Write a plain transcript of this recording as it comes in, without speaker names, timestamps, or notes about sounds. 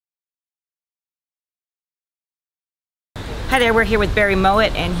Hi there, we're here with Barry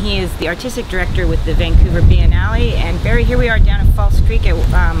Mowat, and he is the artistic director with the Vancouver Biennale. And Barry, here we are down at False Creek,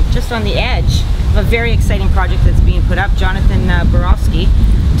 just on the edge of a very exciting project that's being put up. Jonathan Borofsky,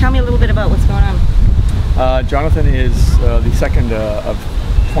 tell me a little bit about what's going on. Jonathan is the second of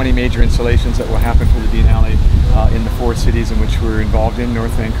 20 major installations that will happen for the Biennale in the 4 cities in which we're involved in: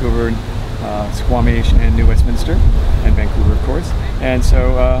 North Vancouver, Squamish, and New Westminster, and Vancouver, of course. And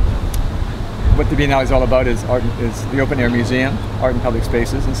so what the Biennale is all about is the open air museum, art in public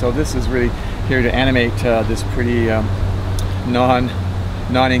spaces, and so this is really here to animate this pretty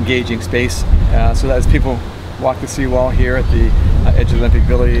non-engaging space, so that as people walk the seawall here at the edge of the Olympic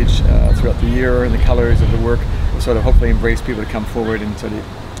Village throughout the year, and the colors of the work will sort of hopefully embrace people to come forward and sort of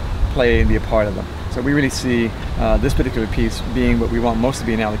play and be a part of them. So we really see this particular piece being what we want most of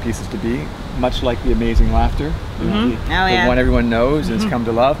the Biennale pieces to be, much like the Amazing Laughter, the one everyone knows and has come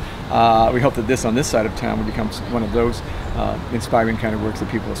to love. We hope that this on this side of town will become one of those inspiring kind of works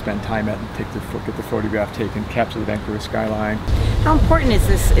that people will spend time at and get the photograph taken, capture the Vancouver skyline. How important is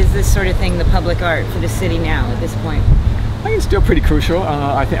this sort of thing, the public art, for the city now at this point? I think it's still pretty crucial.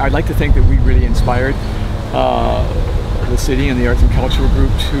 I'd like to think that we really inspired the city and the Arts and Cultural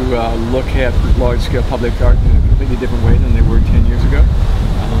Group to look at large-scale public art in a completely different way than they were 10 years ago.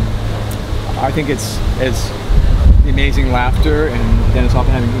 I think it's the Amazing Laughter, and then it's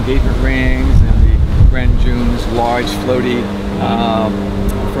often having engagement rings and the Grand June's large floaty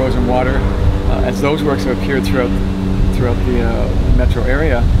frozen water. As those works have appeared throughout the metro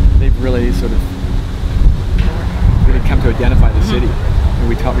area, they've really sort of come to identify the city. And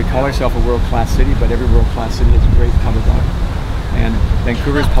we call ourselves a world-class city, but every world-class city has great public art. And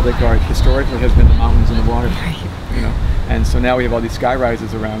Vancouver's public art historically has been the mountains and the water, you know. And so now we have all these sky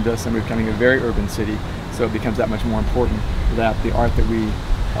rises around us, and we're becoming a very urban city. So it becomes that much more important that the art that we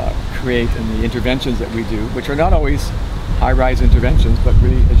create and the interventions that we do, which are not always high-rise interventions, but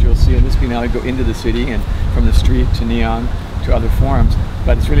really, as you'll see in this Biennale, go into the city and from the street to neon to other forms.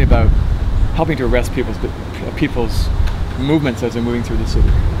 But it's really about helping to arrest people's movements as they're moving through the city.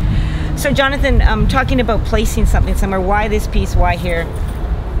 So Jonathan, talking about placing something somewhere, why this piece, why here?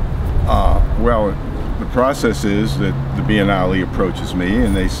 Well, the process is that the Biennale approaches me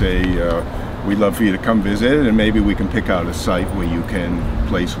and they say, we'd love for you to come visit, and maybe we can pick out a site where you can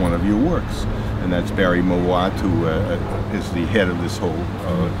place one of your works. And that's Barry Mowat, who is the head of this whole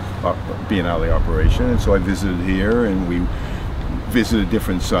Biennale operation. And so I visited here, and we visited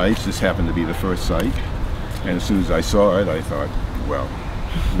different sites. This happened to be the first site. And as soon as I saw it, I thought, well,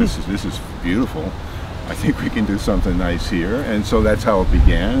 this is beautiful. I think we can do something nice here. And so that's how it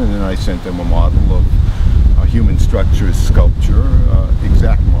began. And then I sent them a model of a human structure sculpture,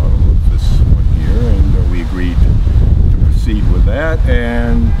 exact model of this one here. And we agreed to proceed with that,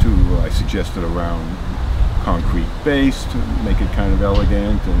 and I suggested a round concrete base to make it kind of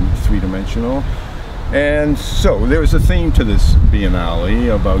elegant and three-dimensional. And so there was a theme to this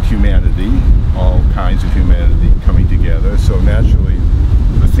Biennale about humanity, all kinds of humanity coming together. So naturally,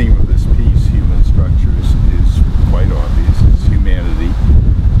 the theme of this piece, human structures, is quite obvious. It's humanity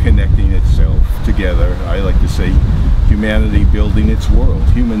connecting itself together. I like to say humanity building its world,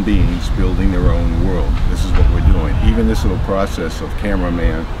 human beings building their own world. This is what we're doing. Even this little process of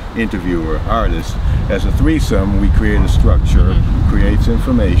cameraman, interviewer, artist, as a threesome, we create a structure, creates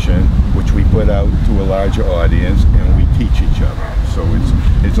information, which we put out to a larger audience, and we teach each other. So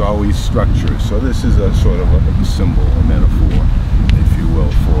it's always structure. So this is a sort of a symbol, a metaphor, if you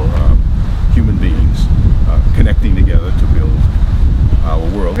will, for human beings connecting together to build our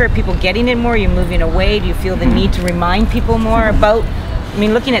world. Are people getting it more? Are you moving away? Do you feel the need to remind people more about, I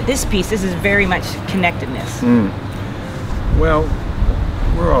mean, looking at this piece, this is very much connectedness. Well,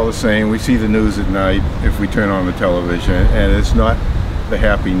 we're all the same. We see the news at night if we turn on the television, and it's not the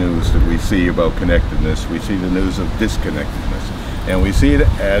happy news that we see about connectedness. We see the news of disconnectedness, and we see it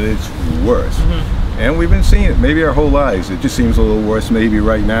at its worst. And we've been seeing it maybe our whole lives. It just seems a little worse maybe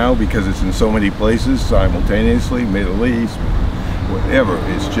right now because it's in so many places simultaneously, Middle East, whatever.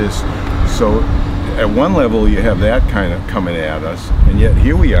 It's just, so at one level you have that kind of coming at us, and yet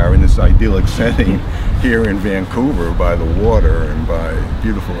here we are in this idyllic setting here in Vancouver by the water and by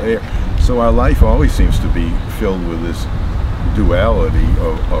beautiful air. So our life always seems to be filled with this duality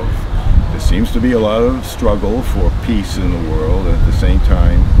of there seems to be a lot of struggle for peace in the world, and at the same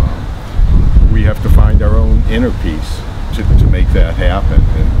time we have to find our own inner peace to make that happen.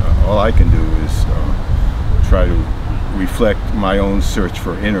 And all I can do is try to reflect my own search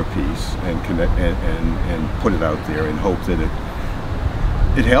for inner peace and connect and put it out there and hope that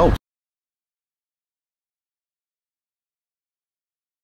it helps.